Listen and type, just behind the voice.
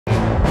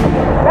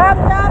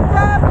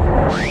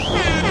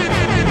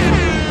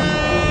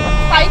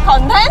拍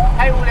content，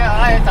 太无聊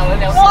了，找人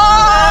聊。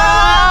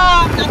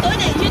哇，拿多一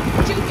点去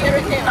救别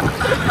人去。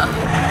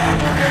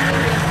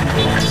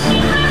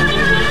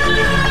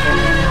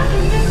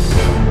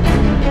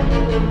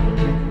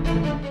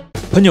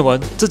朋友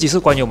们，这集是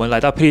关于我们来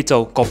到霹雳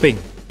州高冰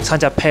参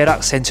加 Perak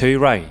Century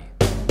Ride。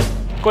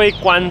各位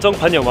观众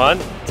朋友们，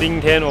今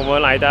天我们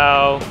来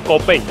到高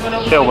冰，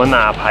对，我们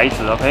拿牌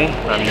子 ，OK，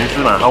 拿名字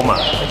嘛，号码。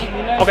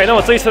OK， 那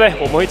么这一次呢，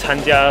我们会参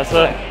加的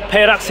是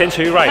Perak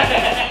Century Ride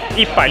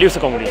 160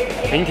公里。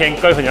明天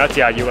各位朋友要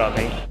加油了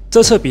 ，OK。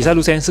这次比赛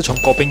路线是从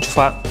高冰出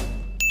发，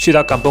去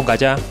到甘榜嘎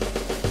家，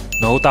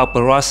然后到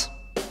Beras，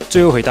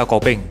 最后回到高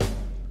冰，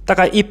大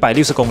概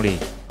160公里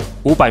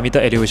，500米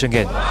的 elevation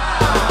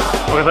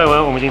gain。OK， 朋友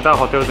们，我们已经到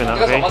hotel 这边了。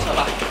这个什么车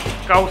吧？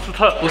高斯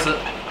特？不是，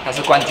它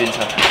是冠军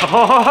车。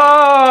哈哈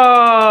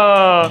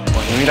哈！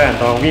我前面带很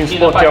多 Win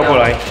Sport 交过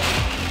来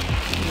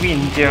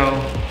 ，Win 胶。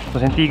首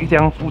先第一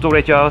项步骤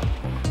呢就要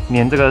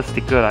粘这个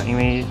sticker 了，因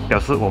为表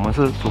示我们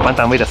是主办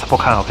单位的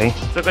support car。OK，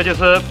 这个就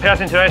是 Perak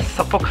Century Ride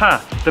support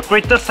car，the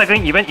greatest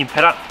cycling event in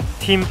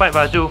Perak。Team Bike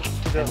Baju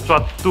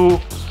抓住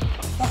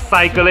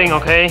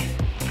cycling。OK，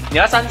 你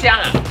要上架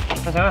啊？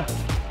上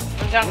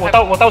墙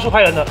啊！我到处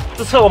派人的。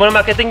这次我们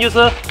的 marketing 就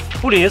是。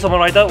不理是什么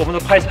来的，我们都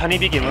派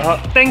Honeybee 给你们喝。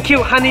Thank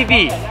you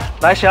Honeybee。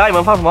来，小爱，你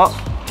们放什么？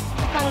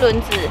放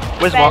轮子。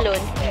为什么？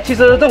其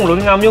实这种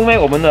轮啱用咩？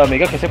我们的每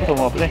个 cassette 不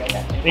同哦，不对，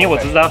因为我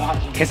知道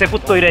cassette 不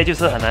对呢，就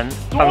是很难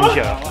放进去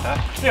了。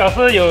最好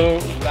是有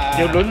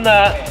轮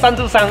的赞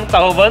助商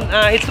找我们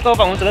啊，一次过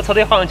把我们整个车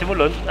队换完全部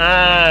轮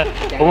啊，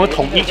我们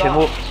统一全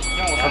部。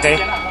OK。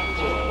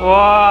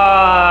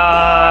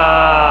哇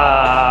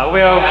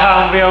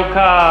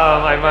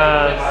 ，Welcome， 艾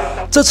曼。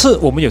这次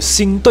我们有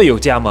新队友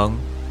加盟。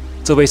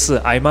这位是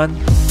艾曼，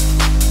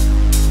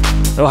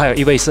然后还有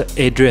一位是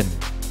Adrian，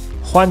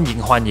 欢迎。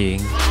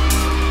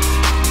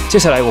接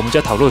下来我们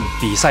就要讨论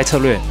比赛策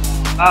略。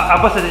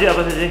apa saja.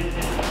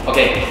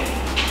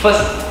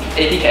 OK，first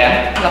 80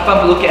 km，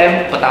 80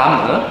 km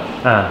pertama，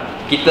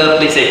 kita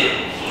play safe。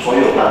所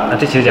有单。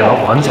这其实讲我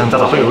很想找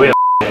到队友位。一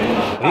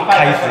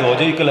开始我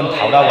就一个人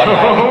跑到完美。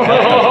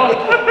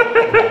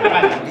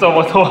坐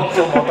摩托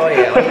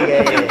也，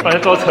反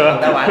正坐车。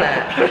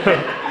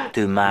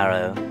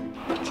Tomorrow。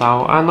早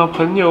安哦，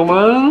朋友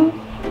们！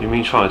明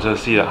明穿了这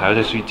戏了，还要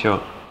再睡觉。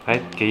来，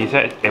给一下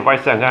外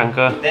2个安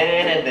哥。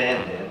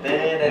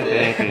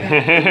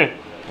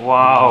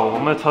哇哦，我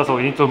们的车手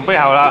已经准备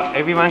好了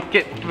 ，Everyone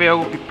get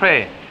well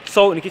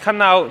prepared。So， 你可以看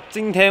到，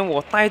今天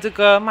我戴这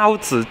个帽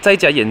子，再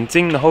加眼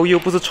镜，然后又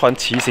不是穿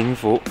骑行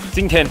服。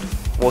今天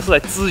我是来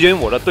支援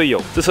我的队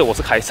友，这次我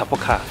是开 support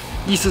car，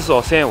 意思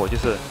说现在我就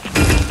是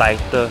戴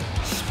的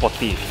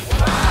sportive。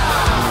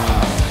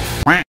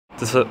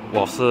这次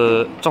我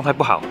是状态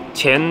不好，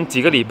前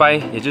几个礼拜，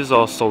也就是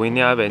说手印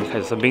那边开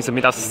始生病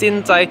到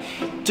现在，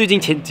最近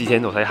前几天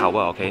我才好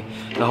吧 ，OK。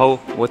然后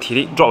我体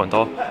力 drop 很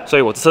多，所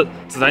以我这次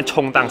只能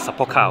充当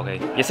support car，OK，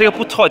 也是一个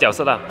不错的角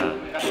色啦。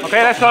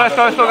OK，let's go，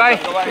 guys，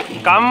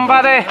 干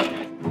巴的。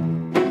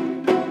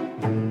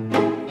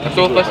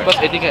So first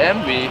 80 km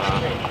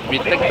we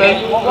take turn,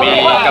 we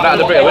kada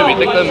ada break away, we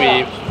take turn,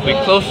 we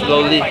close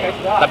slowly,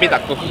 tapi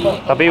takut.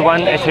 Tapi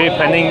one actually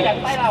planning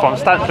from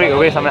start break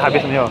away sampai habis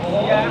ni.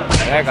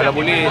 Kalau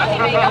boleh.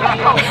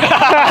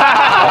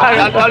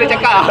 Tak boleh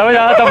cakap. Tak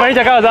boleh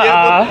cakap tak?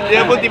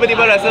 Dia pun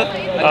tiba-tiba rasa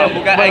macam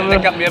bukan I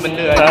cakap punya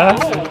benda.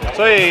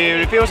 所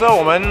以 review 说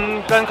我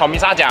们跟孔米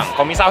莎讲，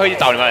孔米莎会去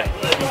找你们，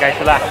应该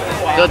是啦。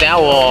就等下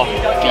我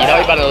比到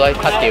一半的时候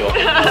他丢。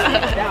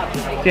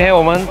今天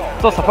我们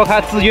做 support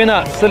car 支援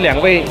的是2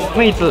位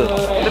妹子，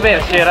这边有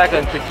Sheila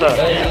跟 Crystal。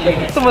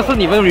这么是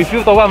你们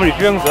review 多，我们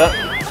review 样子。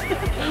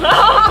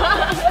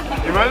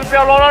你们不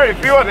要乱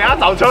review， 等下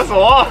找厕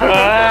所。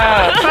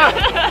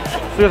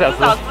4个小时。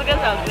找4个小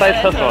时。在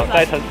厕所，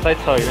在车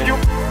里面。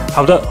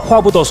好的，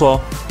话不多说，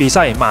比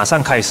赛马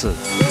上开始。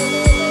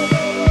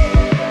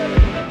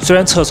虽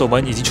然车手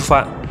们已经出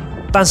发，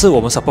但是我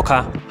们 support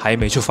car 还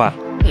没出发。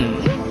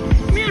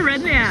没有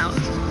人了。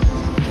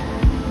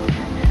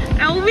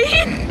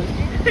Alvin，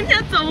 人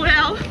家走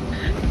了。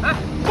没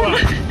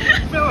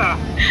有啊，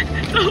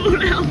走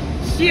了。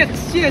shit，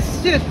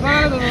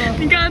 妈的！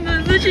你刚刚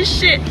真的是去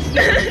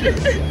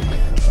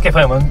shit。OK，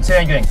 朋友们，现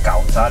在有点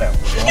搞砸了。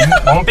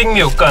我们并没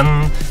有跟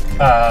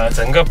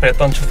整个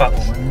peloton 出发，我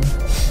们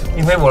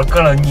因为我的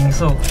个人因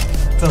素，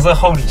这是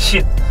holy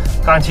shit，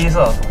 刚刚其实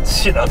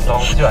shit 很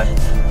多，就来，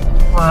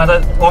妈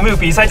的，我没有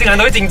比赛竟然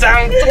都会紧张，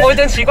怎么会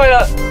这样奇怪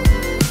了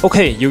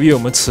 ？OK， 由于我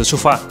们迟出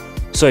发，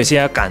所以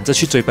现在赶着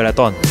去追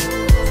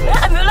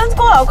peloton。ambulance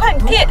过了，快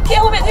贴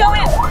后面。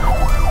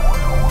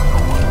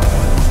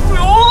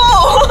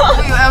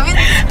Alvin，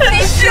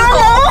 你凶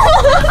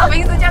哦！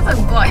名字这样子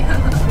很怪。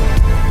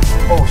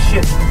Oh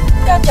shit！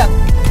 不要讲。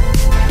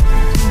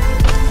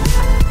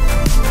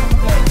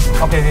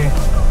OK。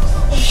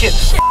shit！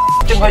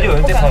 这么快就有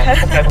人接车，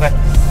不开。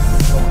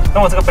那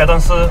么这个peloton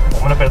是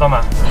我们的peloton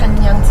吗？看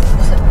样子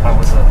不是。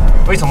不是。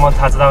为什么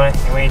他知道呢？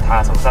因为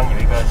他手上有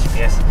一个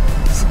GPS，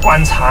 是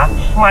观察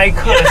麦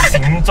克的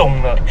行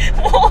踪的。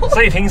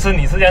所以平时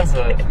你是这样子，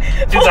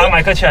就找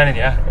麦克去哪里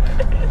啊？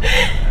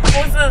不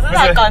是，是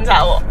他观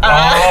察我。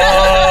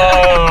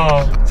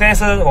哦，现在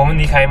是我们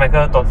离开麦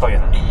克多远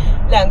了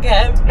？2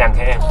 km。2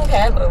 km。2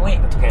 km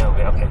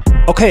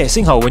away。OK，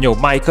 幸好我们有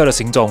麦克的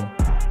行踪，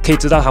可以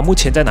知道他目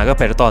前在哪个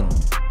peloton。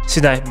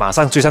现在马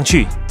上追上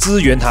去支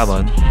援他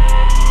们。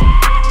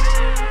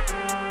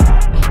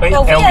哎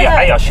 ，LV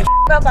还要去。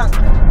不要绑。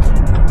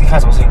你看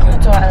什么声音？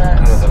走来了。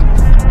走。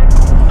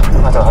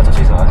他走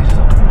去走。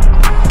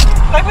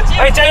来不及！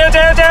哎，加油！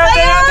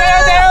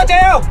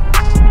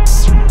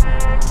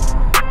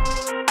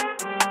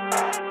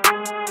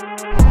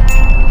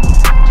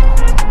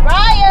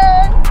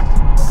 Ryan，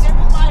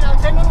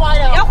 前轮歪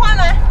了，要换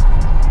吗？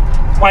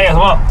歪了什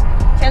么？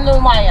前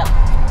轮歪了，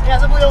你还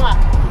是不用啊？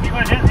你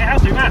还要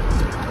水吗？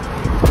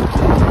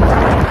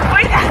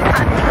歪了！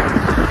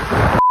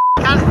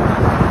看，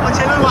我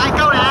前轮歪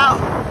够了，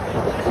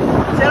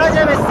前轮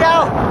前面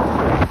笑。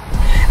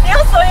你要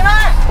水吗？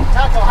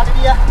要走哈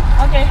迪啊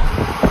 ？OK。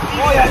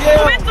我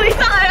被追上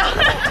来了。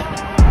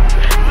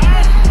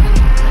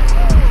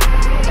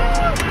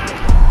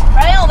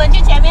Ryan， 我们去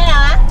前面了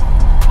啊！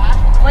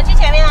我们去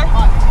前面啊！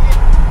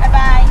拜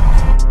拜。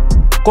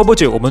过不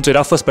久，我们追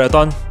到 First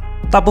Peloton，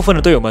 大部分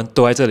的队友们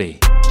都在这里。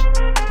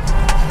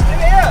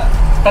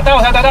打到，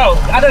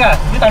啊这个，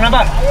你等人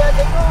吧。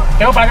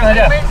给我8个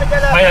saja。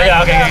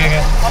ya, oke.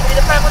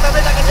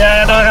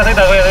 Ya, tahu.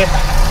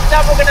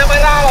 Siapa kena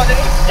marah loh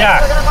jadi.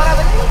 Ya. Kena marah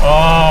tadi.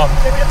 Oh.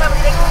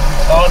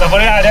 Tak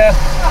boleh ada.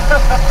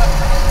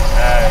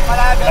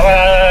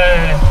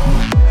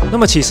 那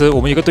么其实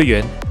我们有个队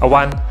员阿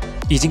湾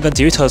已经跟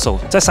几位车手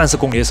在30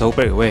公里的时候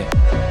break away，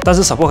但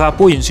是 support car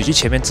不允许去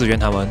前面支援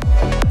他们，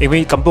因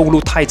为根本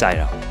路太窄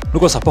了。如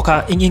果 support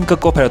car 硬个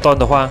过 peloton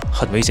的话，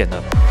很危险的。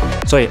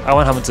所以阿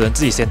湾他们只能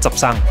自己先执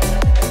上，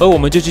而我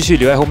们就继续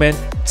留在后面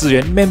支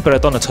援 main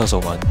peloton 的車手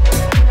們。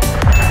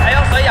還有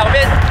水右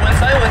邊，換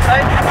水。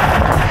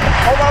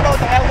冇，仲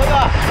有嗰個。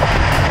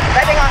喺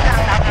呢個行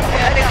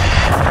喺呢個。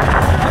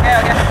OK。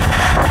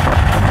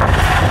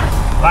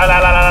來。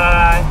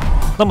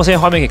那麼現在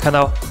畫面可以看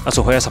到阿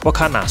叔回來 support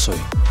car 拿水。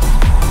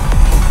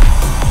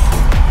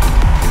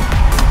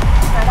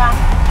拿到。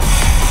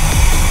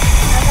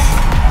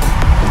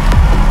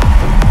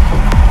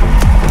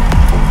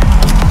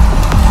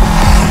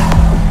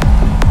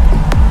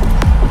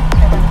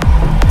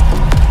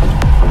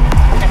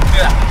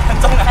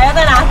还要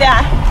再拿下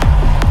来。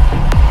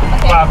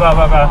快！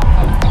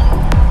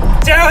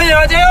加油！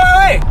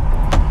喂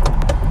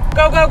 ！Go！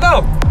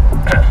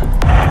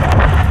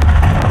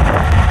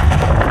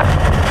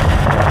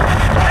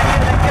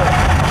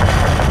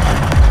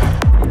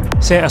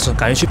 现在阿顺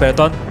赶紧去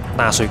peloton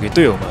拿水给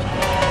队友们。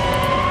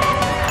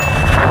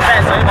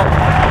咩水冇？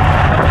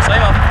有水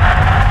冇？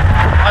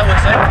我換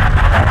水。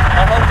好，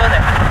多謝。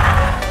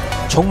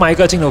从某一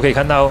个镜头可以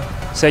看到，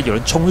现在有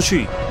人冲出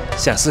去，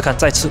想试看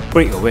再次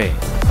break away。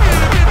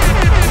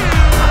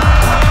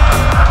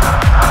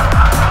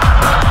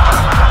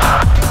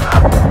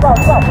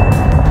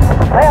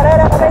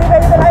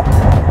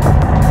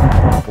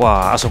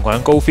哇，阿顺果然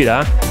够 fit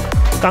啊！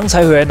刚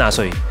才回来拿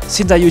水，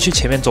现在又去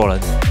前面捉人，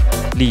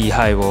厉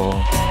害哦！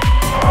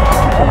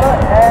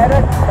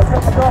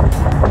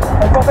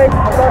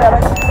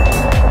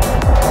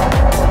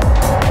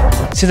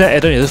现在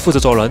Adam 也是负责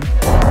捉人，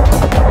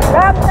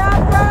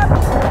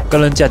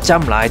跟人家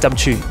jump来jump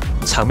去，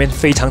场面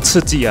非常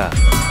刺激啊！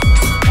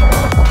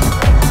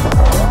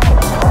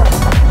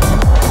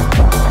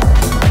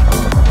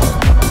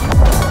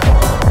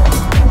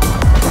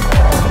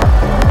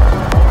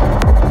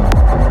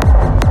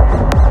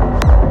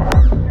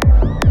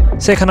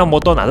现在看到摩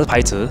托拿着牌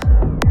子，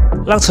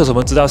让车手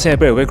们知道现在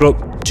break away group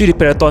距离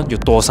peloton 有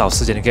多少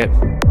时间的 gap。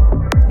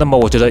那么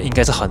我觉得应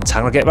该是很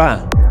长的 gap 吧，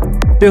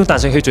不用担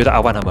心会追到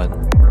阿万他们。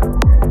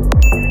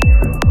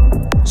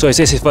所以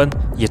这些分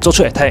也做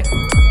出 attack，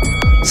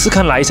 试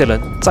看来一些人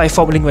再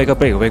form 另外一个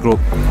break away group。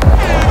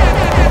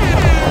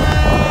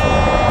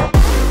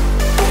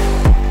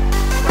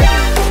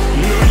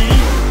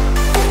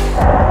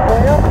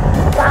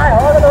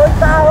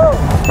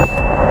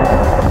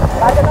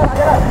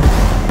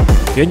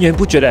源源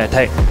不绝的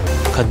attack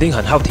肯定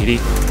很耗体力。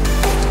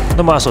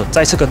那么阿顺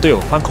再次跟队友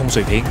换空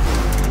水瓶，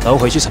然后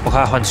回去 support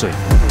car 换水。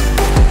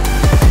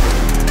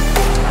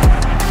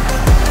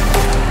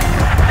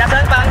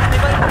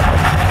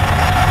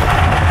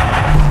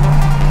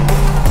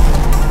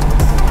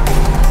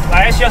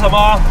来，需要什么？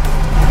啊，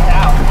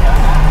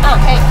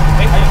可以。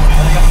还有水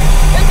的那个。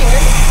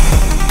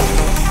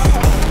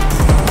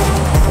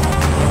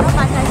要搬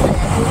开水。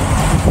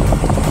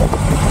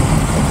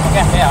OK，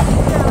 可以啊。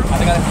把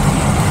这个。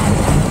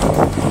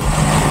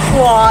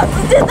哇，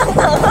直接当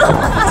场了。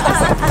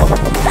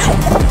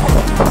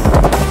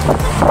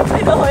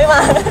你都回吗？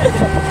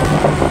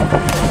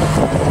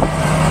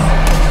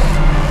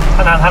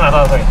他拿多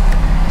少水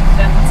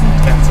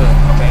？2次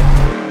 ，OK。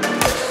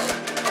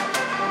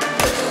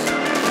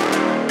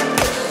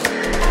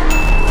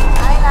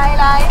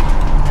来。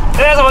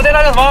这是什么？这是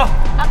什么？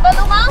阿哥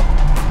懂吗？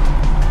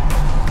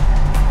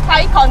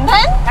睇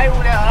content。太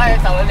无聊了，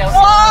找人聊。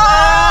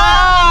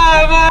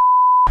哇！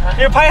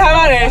你拍他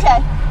吗你？对。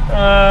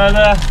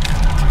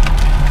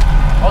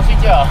我睡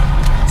觉。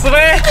是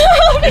呗？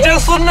你这样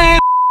顺呢？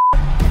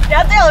等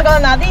下队友给我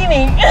拿第1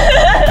名。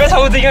不要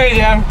抽筋啊！你这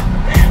样。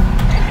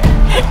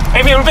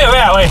哎，没有人背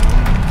啊喂？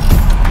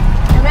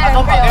有没有人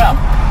跑掉？啊？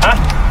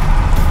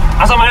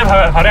阿松马上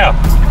跑掉。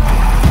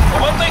我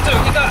们队只有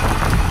一个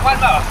换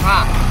了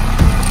啊。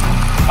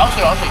往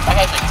水，白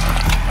开水。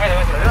快点，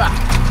对吧？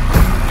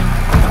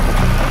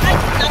哎，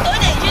拿多一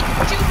点，你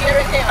去救别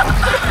人去。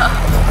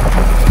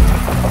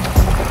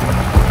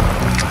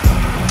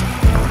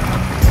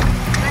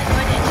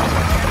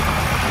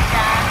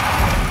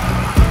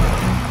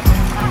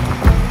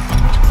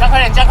加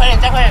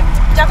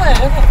快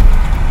点！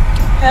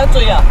还要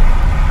追啊！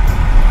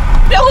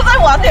不要再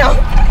玩了。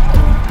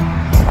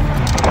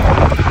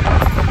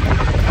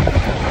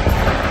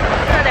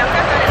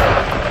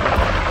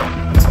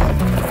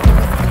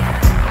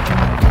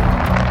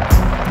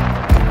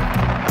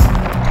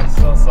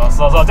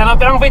走，这样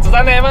不要浪费子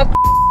弹呢，妈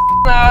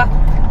啊！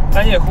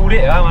但也忽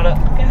略啊，妈的，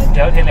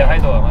聊天聊太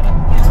多了，妈的。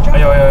哎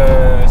呦，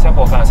下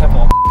坡。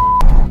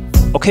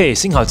OK，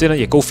 幸好这人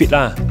也够 fit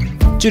啦，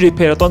距离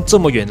配了段这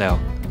么远了，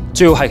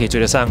最后还可以追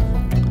得上，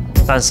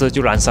但是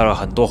就燃烧了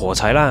很多火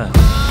柴啦。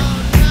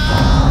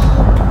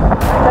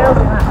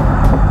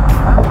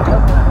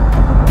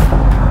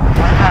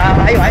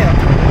还有。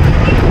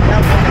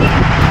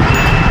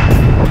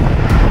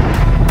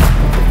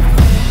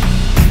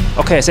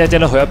OK， 现在真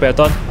的回到北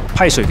端，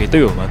派水给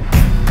队友们。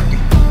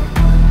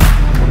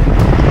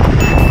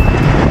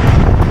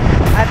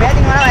哎，别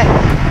停了喂！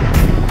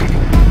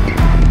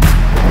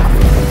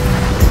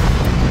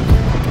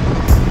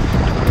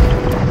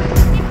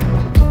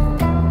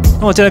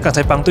那么，刚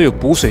才帮队友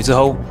补水之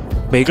后，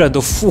每个人都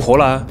复活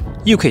啦，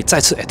又可以再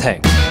次 attack。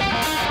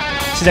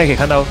现在可以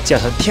看到嘉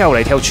诚跳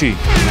来跳去，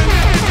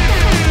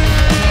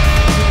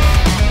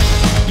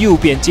右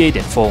边借一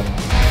点风，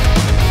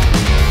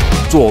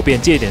左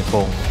边借一点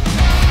风，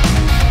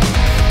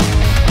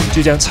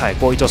就这样踩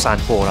过一座山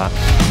坡啦。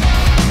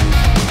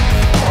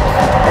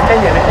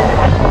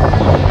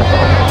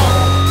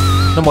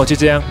那么就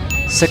这样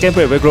 ，second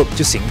breakaway group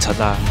就形成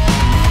啦。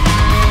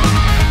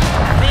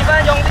1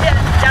分钟，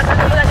嘉诚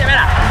全部在前面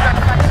了。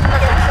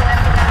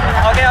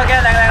OK，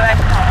 来。来。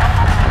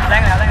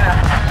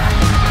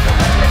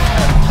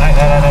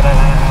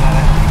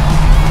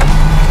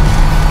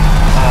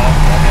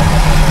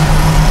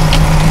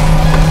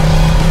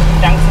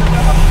2次。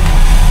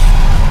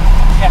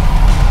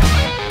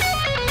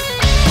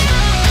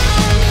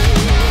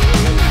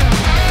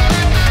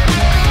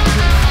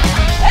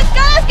Let's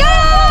go！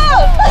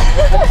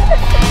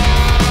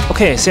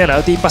 OK， 现在来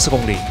到第80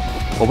公里，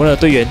我们的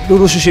队员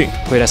陆续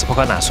回来 support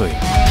car 拿水。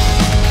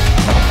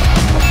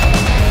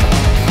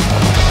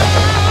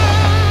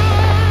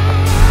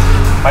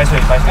白水，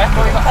开水，给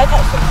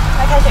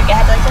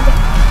他多一些。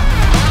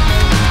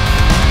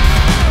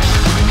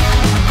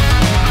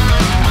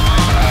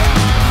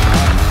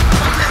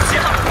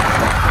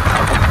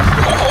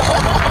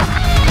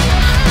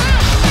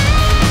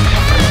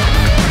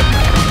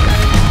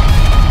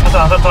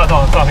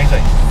多少瓶水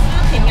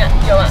？4瓶啊，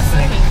有啊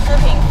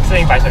，4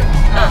瓶白水。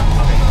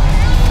OK。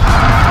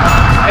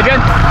Adrian,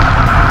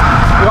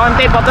 you want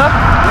tape bottle?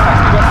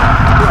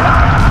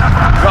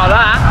 好了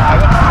啊。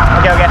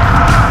OK。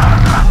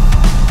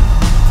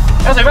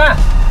要水吗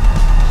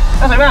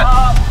？Thank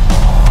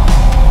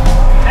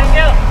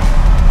you。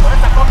我的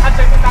support car追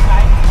不上来。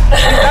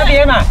来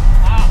别嘛，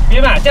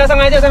叫上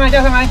来。谢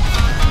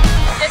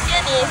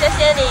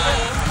谢你。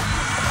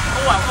不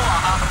晚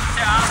哈，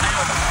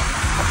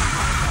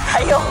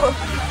还有，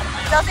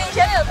小心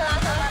前面有车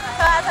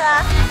啊！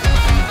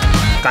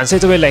感谢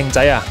这位靓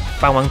仔啊，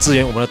帮忙支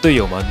援我们的队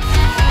友们。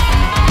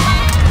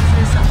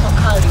是support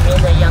car里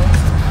面的样子。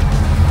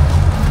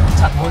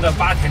我们的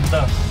8天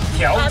的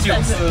调酒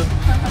师，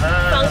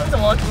放什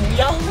么毒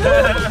药？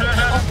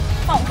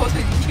放我口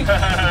水进去。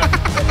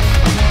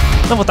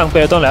那么当北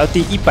尔段来到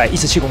第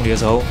117公里的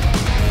时候，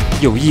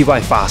有意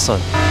外发生。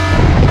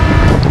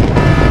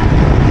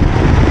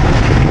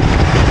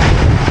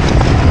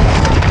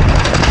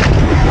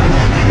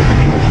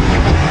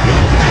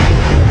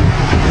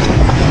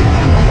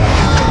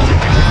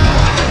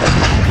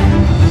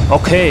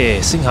OK，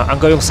 幸好安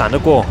哥用闪得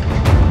过，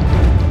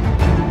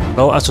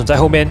然后阿纯在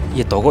后面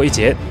也躲过一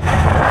劫。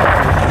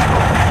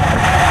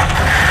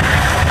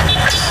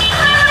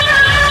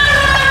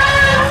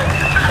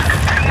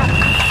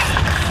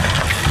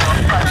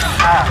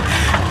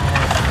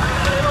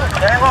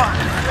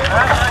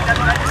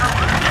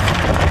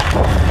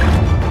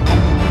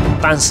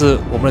但是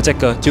我们的这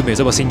个就没有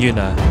这么幸运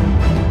了，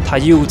他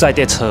又在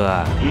跌车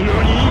啊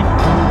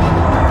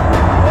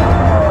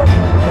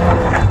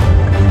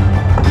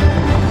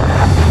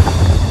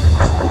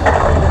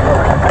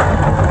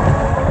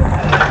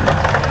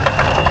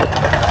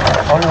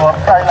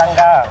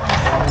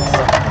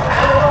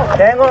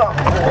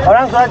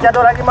！Orang sudah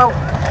jatuh lagi mau.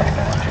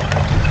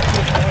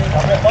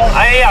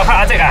 哎呀，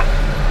看这个！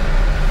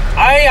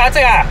哎呀，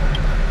这个！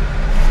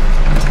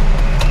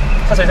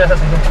下水！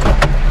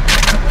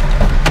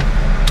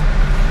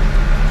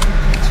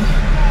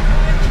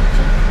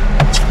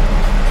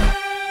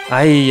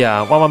哎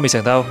呀，万万没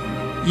想到，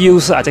又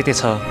是阿杰跌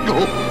车。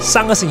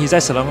上个星期在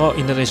Selangor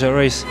International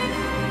Race，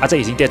 阿杰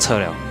已经跌车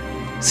了，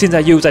现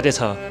在又在跌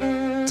车，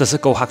真是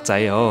够黑仔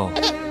哦！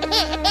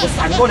我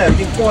闪过了，已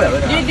经过了。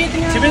你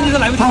前面就是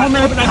来不及，后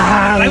面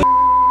来，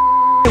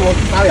我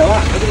打了啊！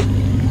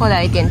过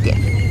来一点点。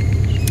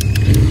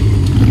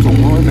总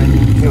没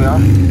有啊？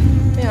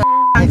没有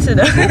上次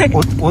的。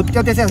我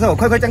要跌下来，我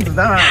快这样子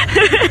的啊！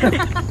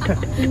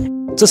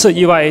这次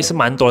意外是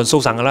蛮多人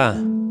受伤的啦，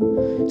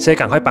现在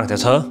赶快绑脚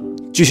车，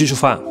继续出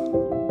发。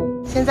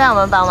现在我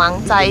们帮忙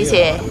载一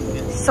些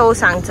受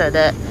伤者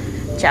的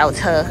脚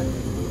车，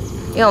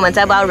因为我们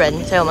载不到人，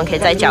所以我们可以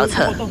载脚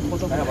车，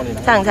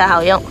这样才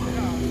好用。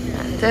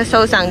这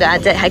受伤的阿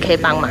姐还可以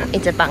帮忙，一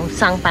直帮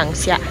上帮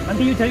下。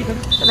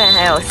这边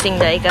还有新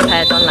的一个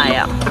排段来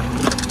了。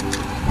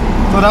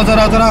做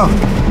到！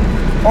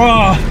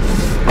哇，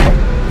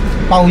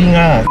爆音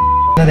啊！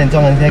那点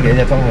撞人，现在给人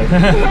家撞回。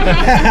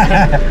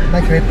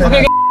那可以。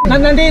OK，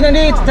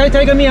 nanti，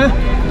再一个面啊。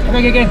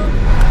OK，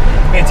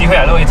 没有机会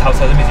啊！如果你超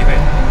车就没机会。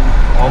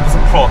我们不是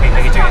Pro， 还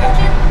可以追上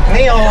去。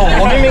没有，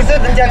我明明是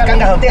人家刚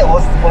刚好跌，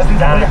我心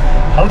想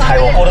好踩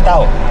我过得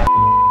到。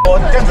我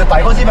这样子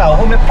摆过去吧，我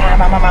后面啪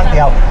慢慢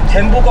掉，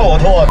全部过我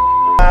拖。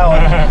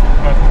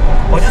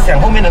我是想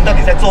后面人到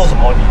底在做什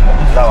么，我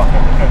不知道啊。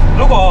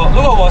如果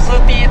我是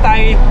第一代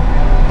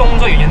动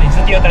作演员，你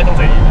是第二代动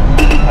作演员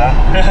啊？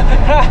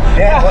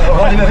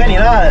我没有骗你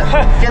了，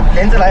先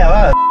连着来好不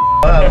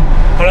好？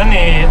可能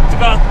你这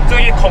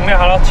个月空了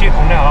好了，去空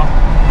了好。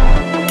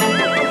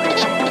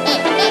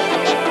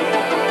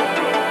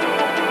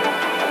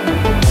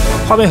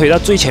画面回到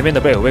最前面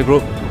的AlvinAWWY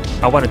Group，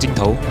 阿万的镜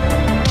头。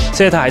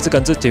现在他还是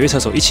跟着几位车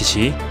手一起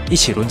骑，一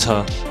起轮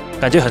车，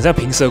感觉很像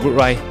平时的 Good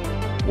Ride。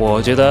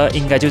我觉得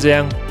应该就这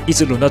样一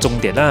直轮到终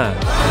点啦。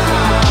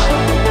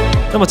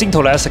那么镜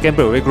头来到 Second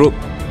AlvinAWWY Group，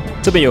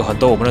 这边有很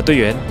多我们的队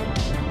员，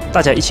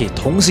大家一起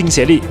同心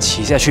协力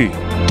骑下去。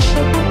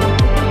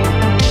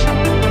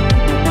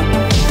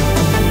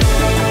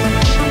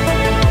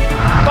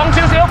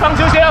放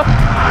少少，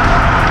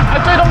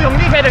最終用啲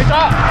騎嚟咗。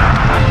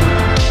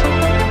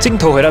鏡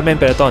頭回到 Main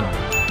Peloton，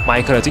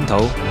 邁克的鏡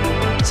頭，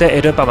現在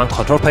Aiden 幫忙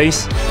control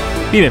pace，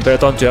 避免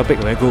Peloton 追到 Big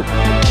Away Group。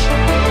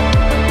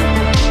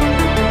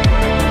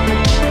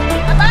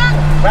阿邦，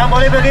不要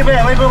玻璃 Big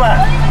Away Group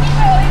啊！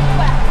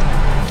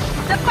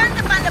 depan。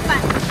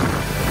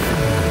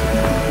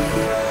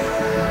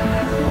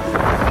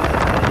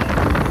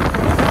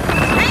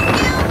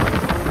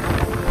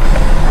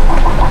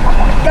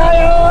加油！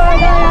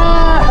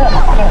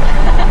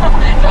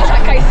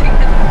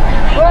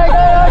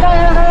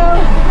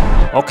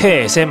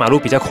 OK， 现在马路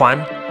比较宽，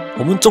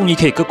我们终于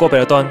可以各过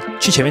Peloton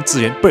去前面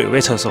支援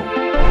AlvinAWWY车手。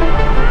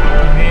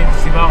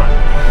希望啊！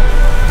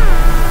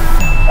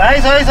水！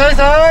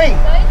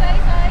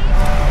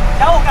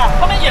有㗎，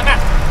後面贏啊！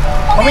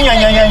後面贏！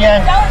有，馬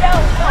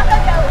上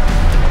有。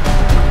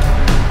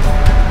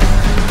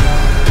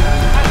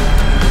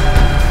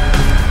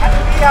下邊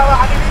有啊，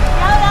下邊。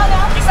有。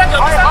第三個，開。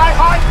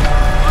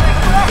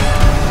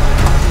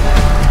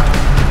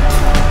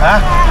啊！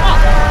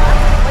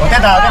我跌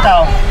到。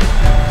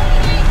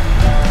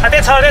啊，列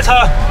車！等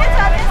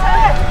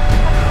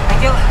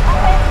就，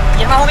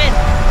延到後面。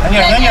很遠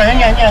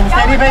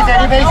 ，steady pace。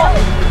等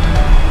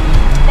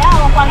下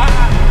我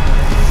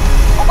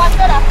關車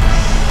了。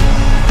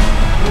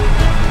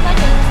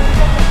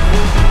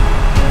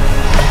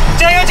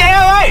加油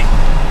喂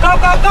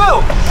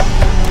 ！Go！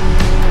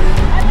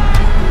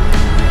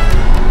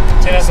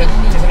 現在是力，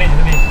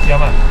需要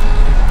嗎？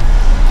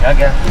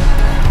給。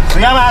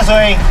水要嗎？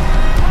水？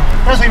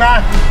要水嗎？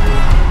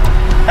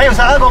還有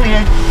12公里。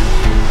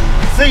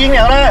 是赢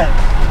了了，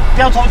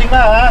不要抽筋了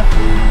啊！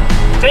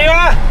加油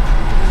啊！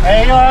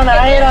哎呦，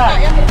来了！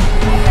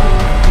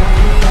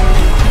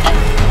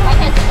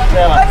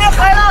还没有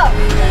开了！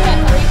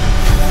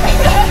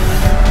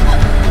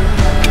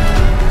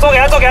做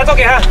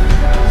給他！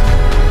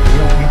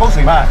你夠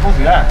水吧？夠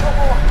水了，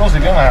夠水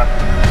不用了。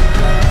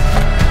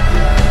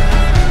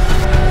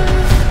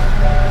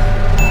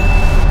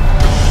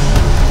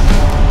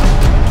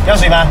要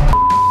水嗎？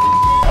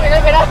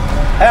給了。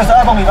 還有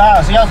12公里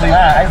吧，需要水嗎？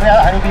還是要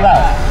2B吧？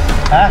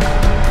啊？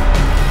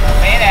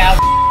沒了。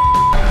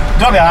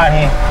多少秒啊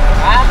你？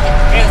啊？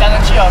沒有3人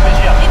去哦，沒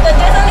去哦。你等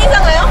傑森力上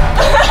來哦。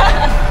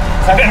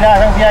上去了，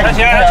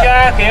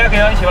給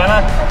了，一起玩了。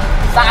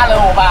殺了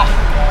我吧！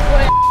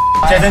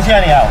傑森去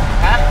哪裡啊？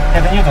啊？傑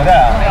森又走掉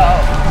了。沒有。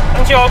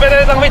上去哦，不要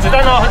再浪費子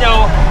彈哦，很有。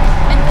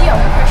ND 有沒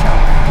有 crash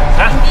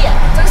啊 ？ND 啊，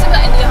這個是不是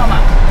ND 的號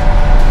碼？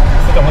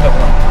不懂。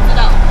知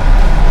道。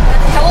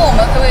他問我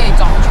們可不可以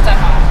轉回去載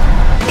他。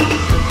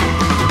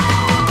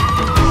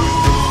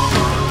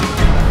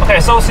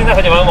 OK，so 现在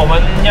朋友们，我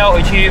们要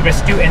回去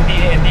rescue Andy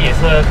也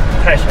是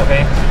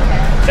crash，OK，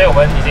 所以我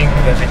们已经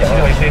继续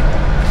回去。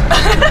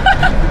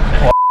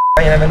我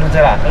你那边录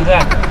这了，录这。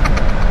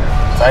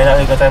载他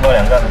一个，载不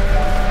2个。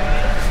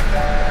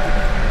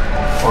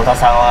哦，他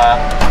伤了。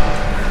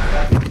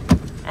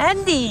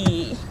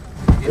Andy。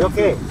You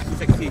okay?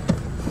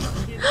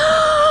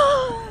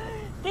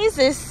 This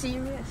is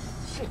serious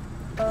shit.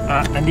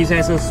 安迪现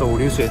在是手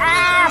流血。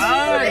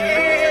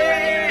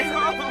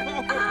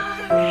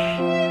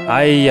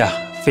哎呀，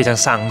非常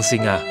伤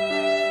心啊！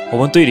我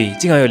们队里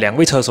竟然有2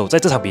位车手在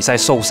这场比赛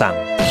受伤。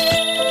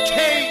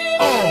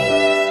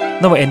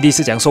那么 Andy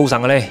是怎样受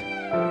伤的嘞？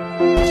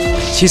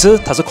其实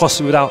他是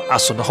cross 到阿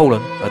顺的后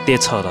轮而跌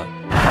车的。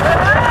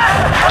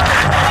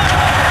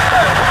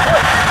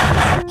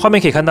画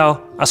面可以看到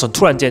阿顺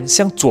突然间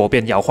向左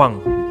边摇晃，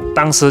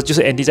当时就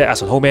是 Andy 在阿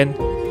顺后面，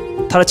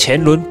他的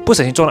前轮不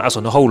小心撞了阿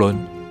顺的后轮，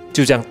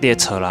就这样跌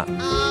车了。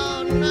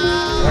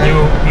You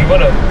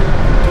wanna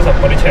do some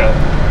body check?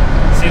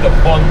 See the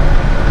bond,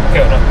 okay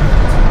or not?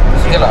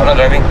 Okay lah, I'm not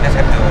driving. Just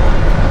have to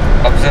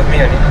observe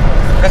me only.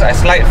 Because I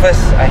slide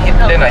first, I hit,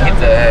 then I hit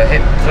the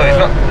head. So it's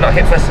not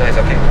head first, so it's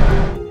okay.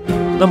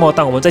 那么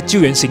当我们在救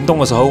援行动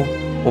的时候，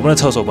我们的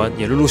车手们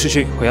也陆陆续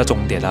续回到终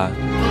点了。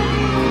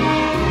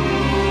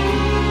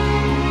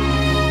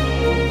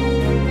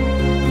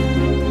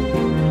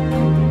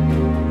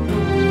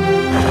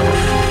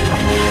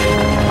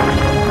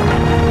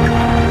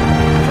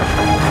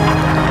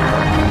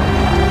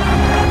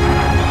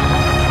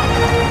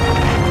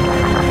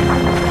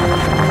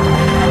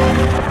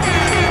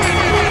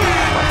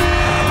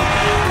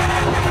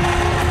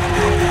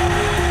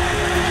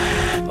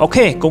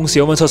OK， 恭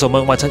喜我们车手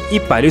们完成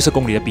160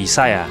公里的比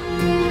赛啊！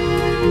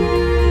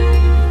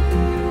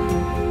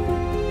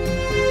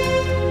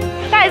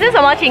到底是什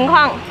么情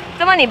况？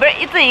怎么你不是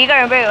自己一个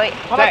人被而已？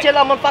他见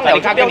他们放了，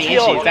他跟你一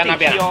起在那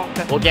边。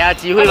我给他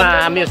机会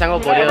嘛，没有上过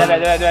国的。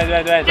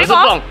对。结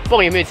果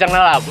蹦有没有上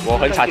到啦？我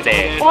很差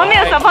贼。我们没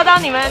有 support 到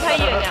你们的退役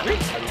人员。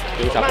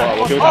丢 support，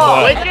 我丢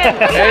support。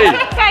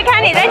再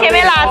看你在前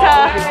面拉车。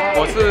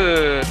我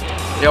是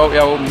要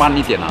慢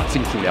一点啊，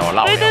辛苦了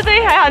啊。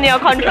对，还好你有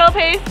control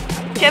pace。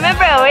前面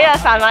被我也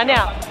闪完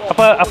了。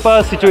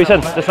Apa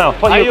situation just now?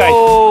 What you guys?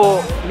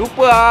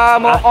 Lupa ah,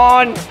 move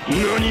on.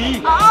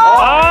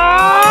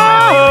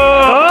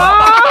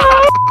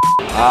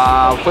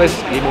 First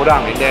 5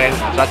 orang and then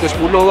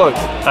 110 kot.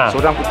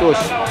 Seorang putus.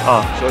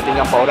 So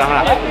tinggal 4 orang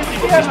lah.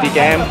 60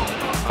 km.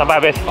 Sampai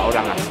habis? 4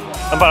 orang lah.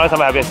 4 orang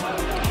sampai habis?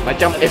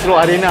 Macam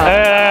Astro Arena.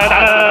 Tak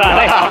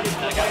ada.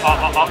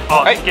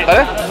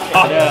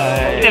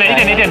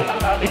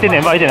 一点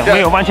点吧，没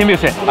有完全没有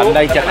选。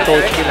Pandai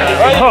jatuh sikit lah.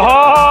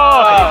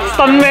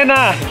 Stuntman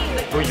啊！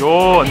哎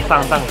呦，很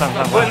上。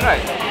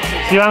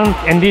希望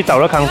Andy 早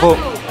日康复。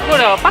过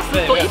了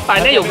80多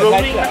100呢，有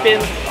rolling 那边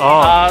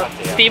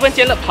Steven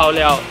先了跑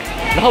了，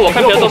然后我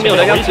看别人都没有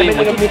人要追，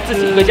我就自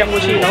己一个这样过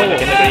去，然后我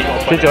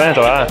就9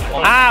走了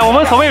啊！我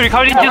们所谓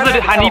recording 就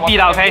是喊你比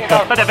的 ，OK，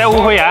 大家不要误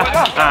会啊！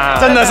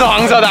真的是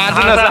黄色的，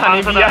真的是喊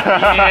你比啊！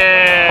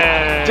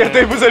绝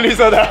对不是绿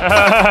色的。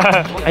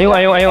哎呦，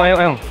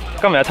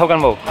今日抽筋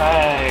冇？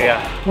哎呀，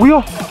哎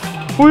呦！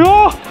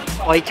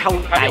我抽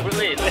大，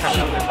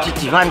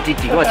截翻嗰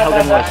個抽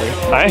筋嗰個水。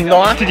係，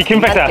攞啊！自己 cam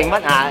fix 啊？整乜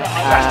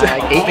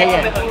幾 K 啊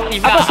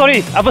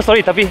？Apa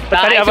sorry. Tadi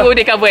apa? Itu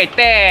dia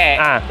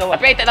carburetor.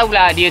 Tapi saya tak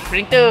tahulah dia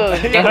sprinter.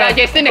 Jangan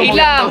Jason dah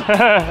hilang.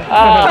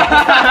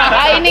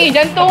 Ini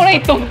jantung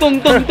ni tung.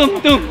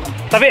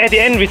 Tapi at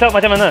the end result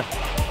macam mana?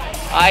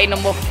 I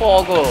number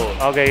 4 kot.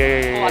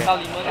 Okay.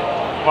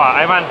 Wah,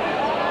 Aiman,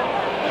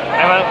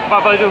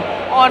 apa itu?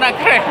 Oh, nak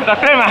krem. Nak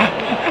krem ah?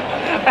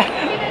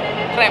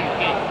 Krem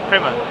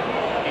ah?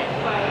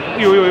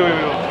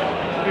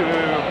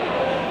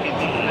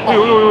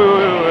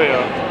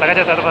 大家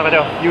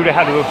叫，You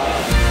rehat dulu.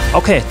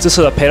 OK， 这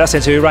次的 Perak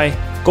Century Ride，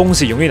 恭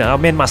喜永毅拿到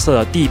Man Master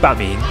的第8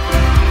名，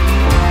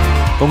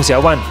恭喜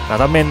AlvinAWWY拿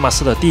到 Man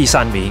Master 的第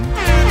3名。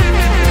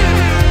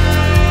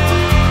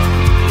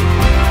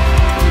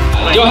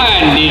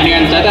Johan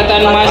dengan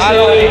catatan masa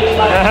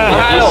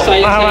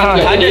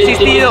ada 60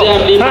 tu.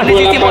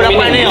 60 mau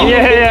dapat ni.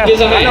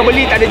 Kalau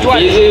beli tak ada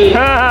jual.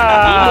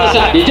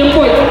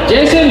 Dijemput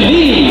Jason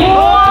Lee.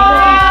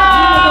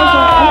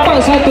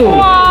 41.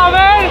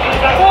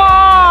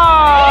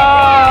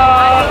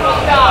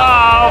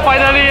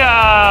 Finally 啊！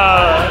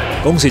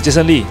恭喜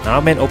Jason Lee拿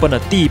到 Man Open 的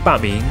第8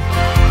名，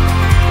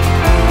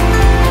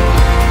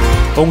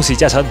恭喜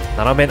嘉诚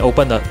拿到 Man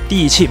Open 的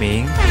第7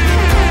名。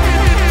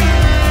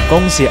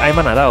恭喜艾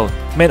曼拿到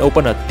Man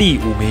Open 的第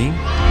5名。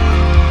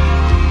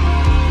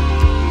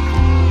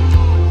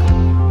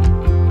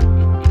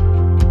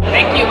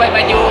Thank you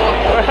baju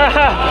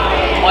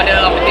for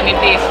the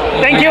opportunities.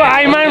 Thank you,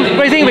 Aiman,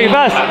 racing with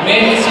us.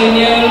 We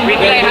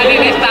try harder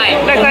next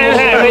time. Next time.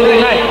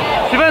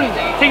 Steven，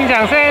 听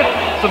讲现在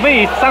准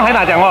备上海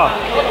拿奖哦。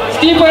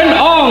Steven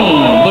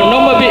Ong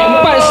bernomor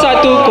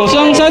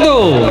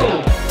B4101。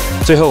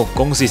最后，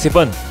恭喜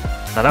Steven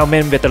拿到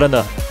Man Veteran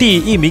的第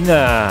1名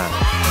啊！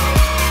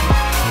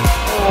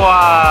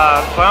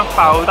哇，果然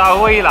宝刀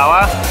未老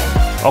啊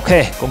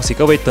 ！OK， 恭喜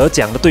各位得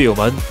奖的队友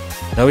们，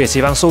然后也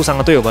希望受伤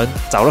的队友们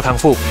早日康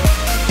复。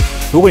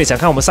如果你想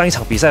看我们上一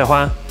场比赛的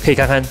话，可以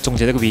看看中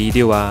间这个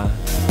video 啊。